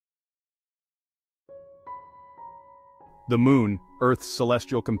The moon, Earth's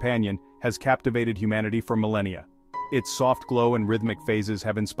celestial companion, has captivated humanity for millennia. Its soft glow and rhythmic phases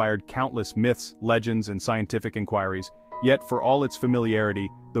have inspired countless myths, legends, and scientific inquiries, yet for all its familiarity,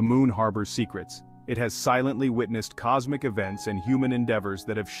 the moon harbors secrets. It has silently witnessed cosmic events and human endeavors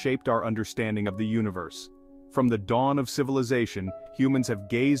that have shaped our understanding of the universe. From the dawn of civilization, humans have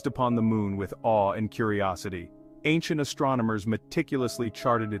gazed upon the moon with awe and curiosity. Ancient astronomers meticulously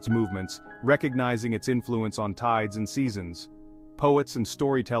charted its movements, recognizing its influence on tides and seasons. Poets and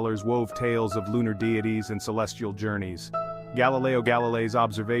storytellers wove tales of lunar deities and celestial journeys. Galileo Galilei's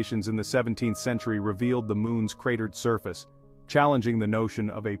observations in the 17th century revealed the moon's cratered surface, challenging the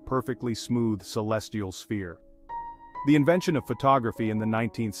notion of a perfectly smooth celestial sphere. The invention of photography in the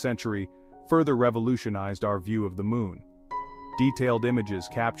 19th century further revolutionized our view of the moon. Detailed images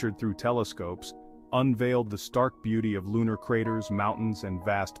captured through telescopes unveiled the stark beauty of lunar craters, mountains, and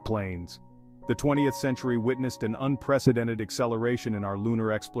vast plains. The 20th century witnessed an unprecedented acceleration in our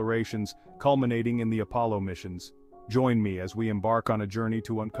lunar explorations, culminating in the Apollo missions. Join me as we embark on a journey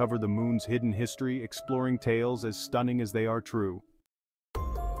to uncover the moon's hidden history, exploring tales as stunning as they are true.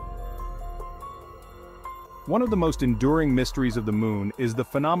 One of the most enduring mysteries of the moon is the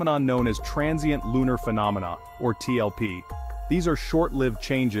phenomenon known as transient lunar phenomena, or TLP. These are short-lived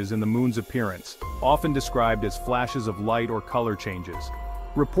changes in the moon's appearance, often described as flashes of light or color changes.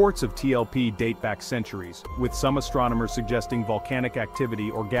 Reports of TLP date back centuries, with some astronomers suggesting volcanic activity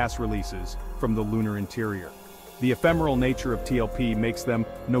or gas releases from the lunar interior. The ephemeral nature of TLP makes them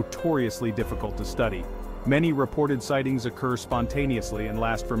notoriously difficult to study. Many reported sightings occur spontaneously and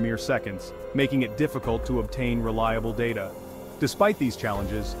last for mere seconds, making it difficult to obtain reliable data. Despite these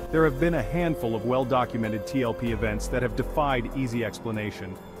challenges, there have been a handful of well-documented TLP events that have defied easy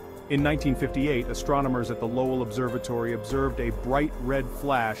explanation. In 1958, astronomers at the Lowell Observatory observed a bright red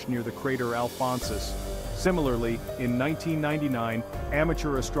flash near the crater Alphonsus. Similarly, in 1999,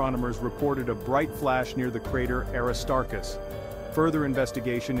 amateur astronomers reported a bright flash near the crater Aristarchus. Further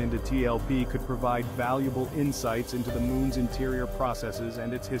investigation into TLP could provide valuable insights into the moon's interior processes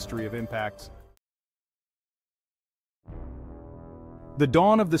and its history of impacts. The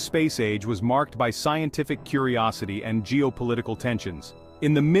dawn of the space age was marked by scientific curiosity and geopolitical tensions.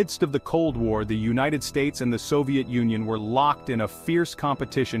 In the midst of the Cold War, the United States and the Soviet Union were locked in a fierce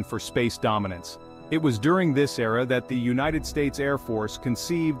competition for space dominance. It was during this era that the United States Air Force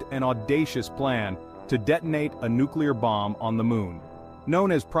conceived an audacious plan to detonate a nuclear bomb on the moon.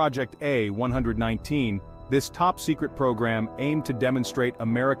 Known as Project A-119, this top-secret program aimed to demonstrate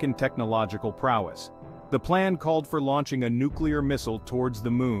American technological prowess. The plan called for launching a nuclear missile towards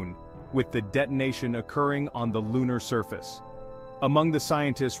the moon, with the detonation occurring on the lunar surface. Among the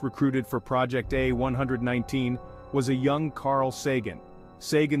scientists recruited for Project A-119 was a young Carl Sagan.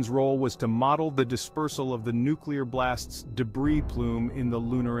 Sagan's role was to model the dispersal of the nuclear blast's debris plume in the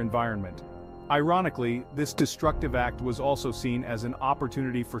lunar environment. Ironically, this destructive act was also seen as an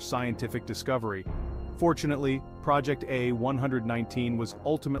opportunity for scientific discovery. Fortunately, Project A-119 was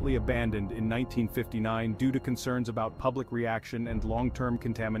ultimately abandoned in 1959 due to concerns about public reaction and long-term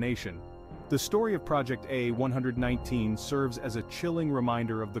contamination. The story of Project A-119 serves as a chilling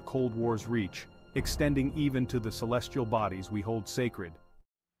reminder of the Cold War's reach, extending even to the celestial bodies we hold sacred.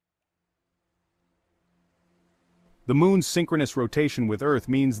 The moon's synchronous rotation with Earth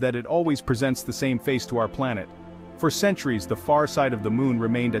means that it always presents the same face to our planet. For centuries, the far side of the moon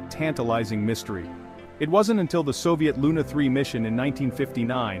remained a tantalizing mystery. It wasn't until the Soviet Luna 3 mission in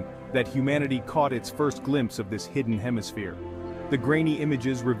 1959 that humanity caught its first glimpse of this hidden hemisphere. The grainy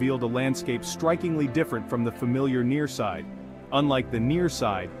images revealed a landscape strikingly different from the familiar near side. Unlike the near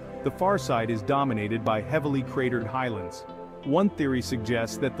side, the far side is dominated by heavily cratered highlands. One theory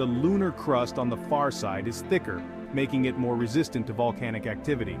suggests that the lunar crust on the far side is thicker, making it more resistant to volcanic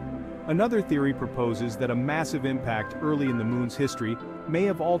activity. Another theory proposes that a massive impact early in the moon's history may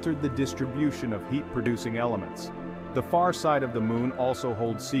have altered the distribution of heat-producing elements. The far side of the moon also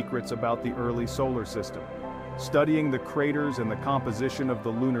holds secrets about the early solar system. Studying the craters and the composition of the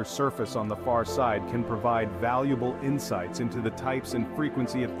lunar surface on the far side can provide valuable insights into the types and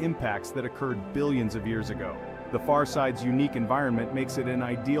frequency of impacts that occurred billions of years ago. The far side's unique environment makes it an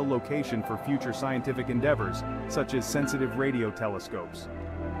ideal location for future scientific endeavors, such as sensitive radio telescopes.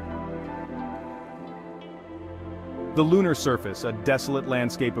 The lunar surface, a desolate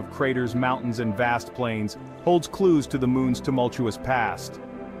landscape of craters, mountains, and vast plains, holds clues to the moon's tumultuous past.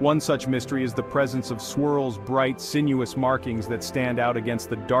 One such mystery is the presence of swirls, bright, sinuous markings that stand out against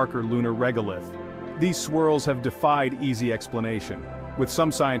the darker lunar regolith. These swirls have defied easy explanation, with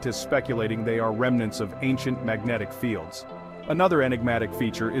some scientists speculating they are remnants of ancient magnetic fields. Another enigmatic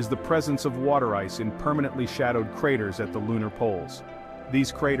feature is the presence of water ice in permanently shadowed craters at the lunar poles.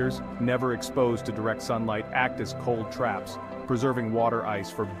 These craters, never exposed to direct sunlight, act as cold traps, preserving water ice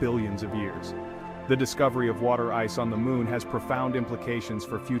for billions of years. The discovery of water ice on the moon has profound implications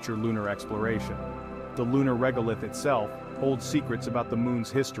for future lunar exploration. The lunar regolith itself holds secrets about the moon's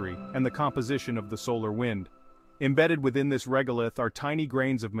history and the composition of the solar wind. Embedded within this regolith are tiny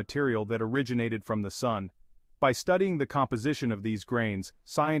grains of material that originated from the sun. By studying the composition of these grains,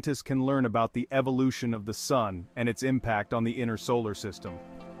 scientists can learn about the evolution of the sun and its impact on the inner solar system.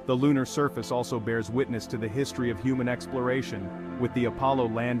 The lunar surface also bears witness to the history of human exploration, with the Apollo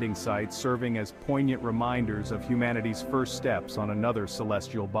landing sites serving as poignant reminders of humanity's first steps on another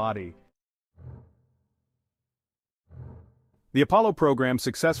celestial body. The Apollo program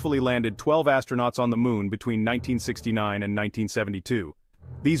successfully landed 12 astronauts on the moon between 1969 and 1972.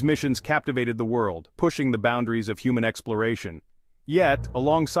 These missions captivated the world, pushing the boundaries of human exploration. Yet,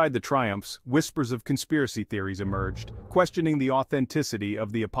 alongside the triumphs, whispers of conspiracy theories emerged, questioning the authenticity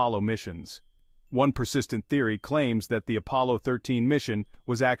of the Apollo missions. One persistent theory claims that the Apollo 13 mission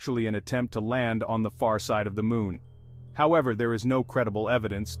was actually an attempt to land on the far side of the moon. However, there is no credible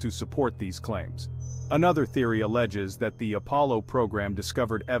evidence to support these claims. Another theory alleges that the Apollo program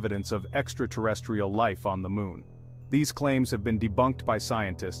discovered evidence of extraterrestrial life on the moon. These claims have been debunked by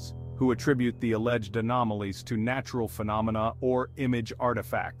scientists, who attribute the alleged anomalies to natural phenomena or image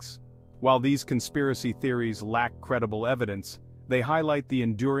artifacts. While these conspiracy theories lack credible evidence, they highlight the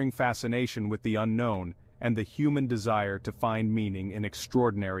enduring fascination with the unknown and the human desire to find meaning in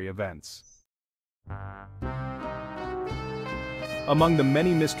extraordinary events. Among the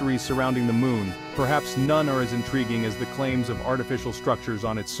many mysteries surrounding the moon, perhaps none are as intriguing as the claims of artificial structures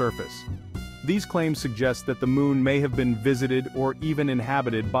on its surface. These claims suggest that the moon may have been visited or even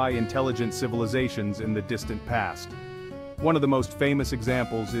inhabited by intelligent civilizations in the distant past. One of the most famous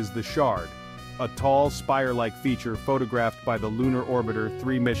examples is the Shard, a tall spire-like feature photographed by the Lunar Orbiter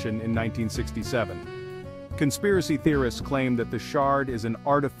 3 mission in 1967. Conspiracy theorists claim that the Shard is an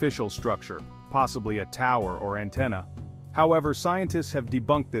artificial structure, possibly a tower or antenna. However, scientists have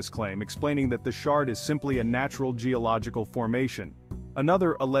debunked this claim, explaining that the Shard is simply a natural geological formation.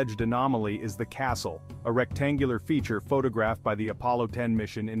 Another alleged anomaly is the Castle, a rectangular feature photographed by the Apollo 10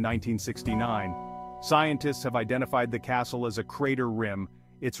 mission in 1969. Scientists have identified the castle as a crater rim,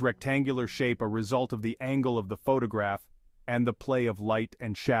 its rectangular shape a result of the angle of the photograph and the play of light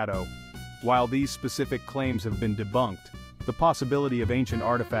and shadow. While these specific claims have been debunked, the possibility of ancient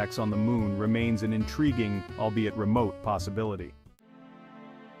artifacts on the moon remains an intriguing, albeit remote, possibility.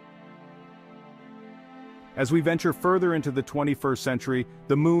 As we venture further into the 21st century,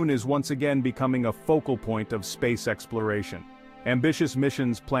 the moon is once again becoming a focal point of space exploration. Ambitious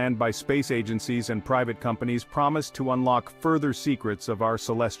missions planned by space agencies and private companies promise to unlock further secrets of our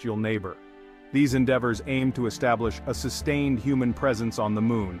celestial neighbor. These endeavors aim to establish a sustained human presence on the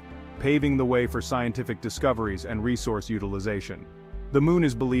moon, paving the way for scientific discoveries and resource utilization. The moon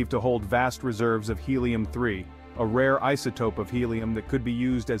is believed to hold vast reserves of helium-3, a rare isotope of helium that could be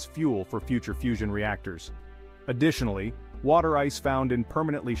used as fuel for future fusion reactors. Additionally, water ice found in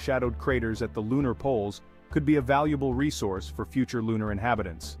permanently shadowed craters at the lunar poles could be a valuable resource for future lunar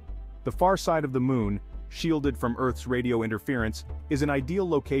inhabitants. The far side of the moon, shielded from Earth's radio interference, is an ideal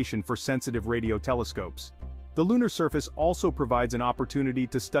location for sensitive radio telescopes. The lunar surface also provides an opportunity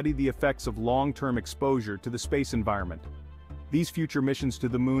to study the effects of long-term exposure to the space environment. These future missions to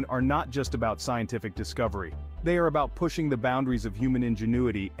the moon are not just about scientific discovery. They are about pushing the boundaries of human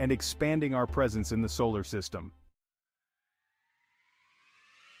ingenuity and expanding our presence in the solar system.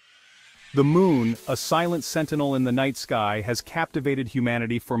 The moon, a silent sentinel in the night sky, has captivated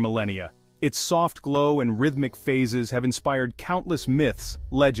humanity for millennia. Its soft glow and rhythmic phases have inspired countless myths,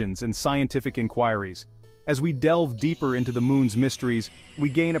 legends, and scientific inquiries. As we delve deeper into the moon's mysteries, we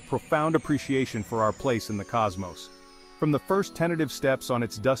gain a profound appreciation for our place in the cosmos. From the first tentative steps on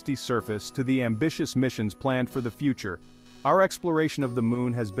its dusty surface to the ambitious missions planned for the future, our exploration of the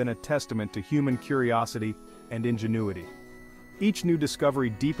moon has been a testament to human curiosity and ingenuity. Each new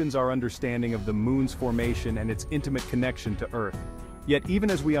discovery deepens our understanding of the moon's formation and its intimate connection to Earth. Yet even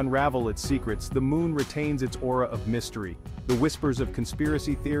as we unravel its secrets, the moon retains its aura of mystery. The whispers of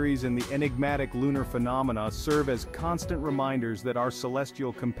conspiracy theories and the enigmatic lunar phenomena serve as constant reminders that our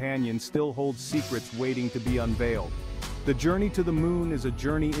celestial companion still holds secrets waiting to be unveiled. The journey to the moon is a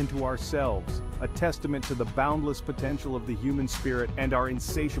journey into ourselves, a testament to the boundless potential of the human spirit and our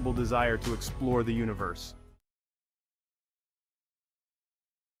insatiable desire to explore the universe.